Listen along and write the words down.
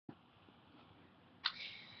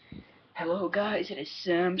Hello guys, it is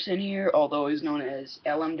Samson here, although he's known as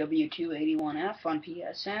LMW281F on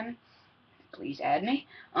PSN. Please add me.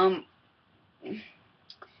 A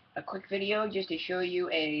quick video just to show you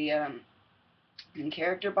a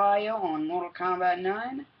character bio on Mortal Kombat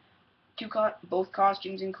 9. Both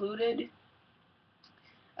costumes included.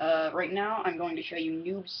 Right now I'm going to show you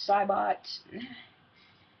Noob Saibot.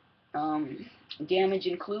 Damage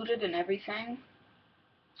included and everything.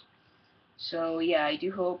 So yeah, I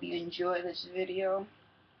do hope you enjoy this video.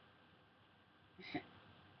 He's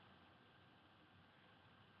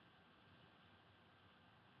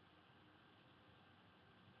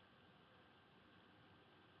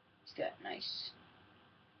got a nice,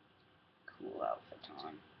 cool outfit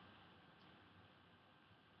on.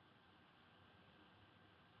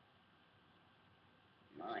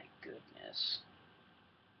 My goodness.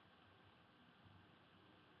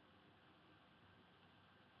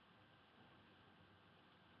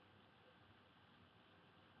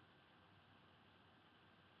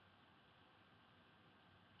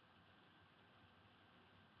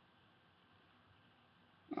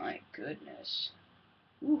 My goodness.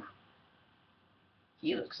 Ooh.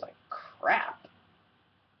 He looks like crap.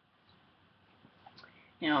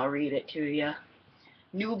 Now I'll read it to you.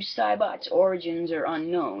 Noob Saibot's origins are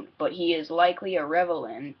unknown, but he is likely a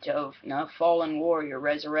revenant of a fallen warrior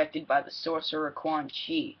resurrected by the sorcerer Quan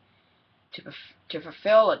Chi. To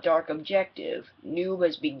fulfill a dark objective, Noob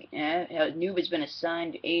has been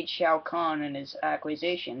assigned to aid Shao Kahn in his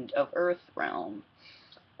acquisition of Earthrealm.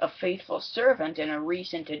 A faithful servant and a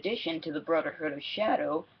recent addition to the Brotherhood of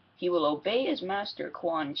Shadow, he will obey his master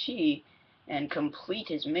Quan Chi and complete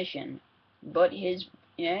his mission. But he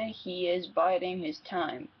is biding his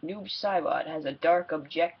time. Noob Saibot has a dark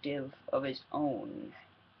objective of his own.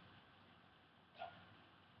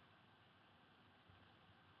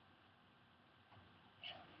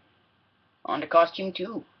 On to costume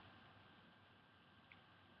 2.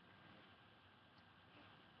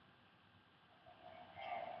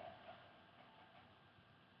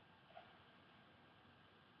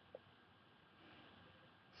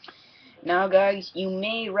 Now guys, you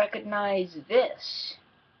may recognize this.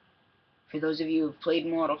 For those of you who have played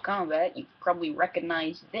Mortal Kombat, you probably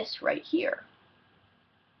recognize this right here.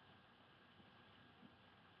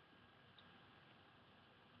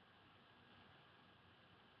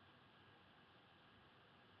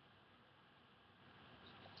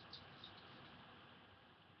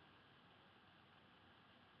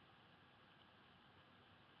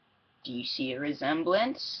 Do you see a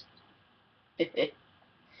resemblance?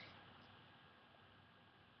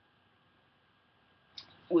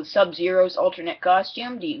 With Sub-Zero's alternate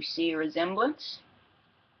costume, do you see a resemblance?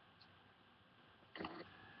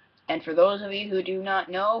 And for those of you who do not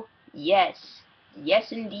know, yes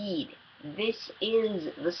indeed, this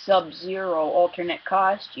is the Sub-Zero alternate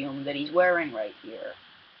costume that he's wearing right here.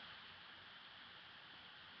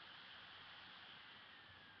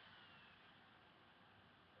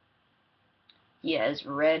 He has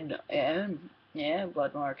red,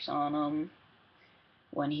 blood marks on him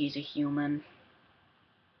when he's a human.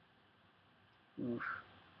 Oof,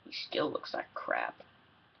 he still looks like crap.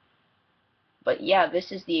 But yeah,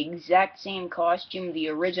 this is the exact same costume the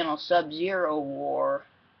original Sub-Zero wore.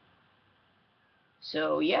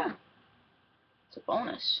 So yeah, it's a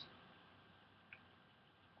bonus.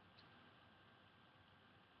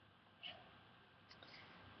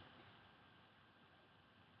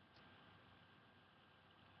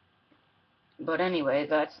 But anyway,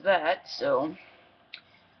 that's that. So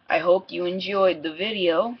I hope you enjoyed the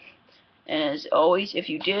video. And as always, if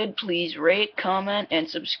you did, please rate, comment, and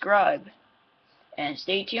subscribe. And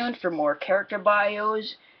stay tuned for more character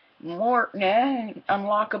bios, more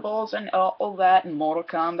unlockables, and all that in Mortal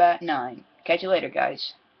Kombat 9. Catch you later,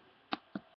 guys.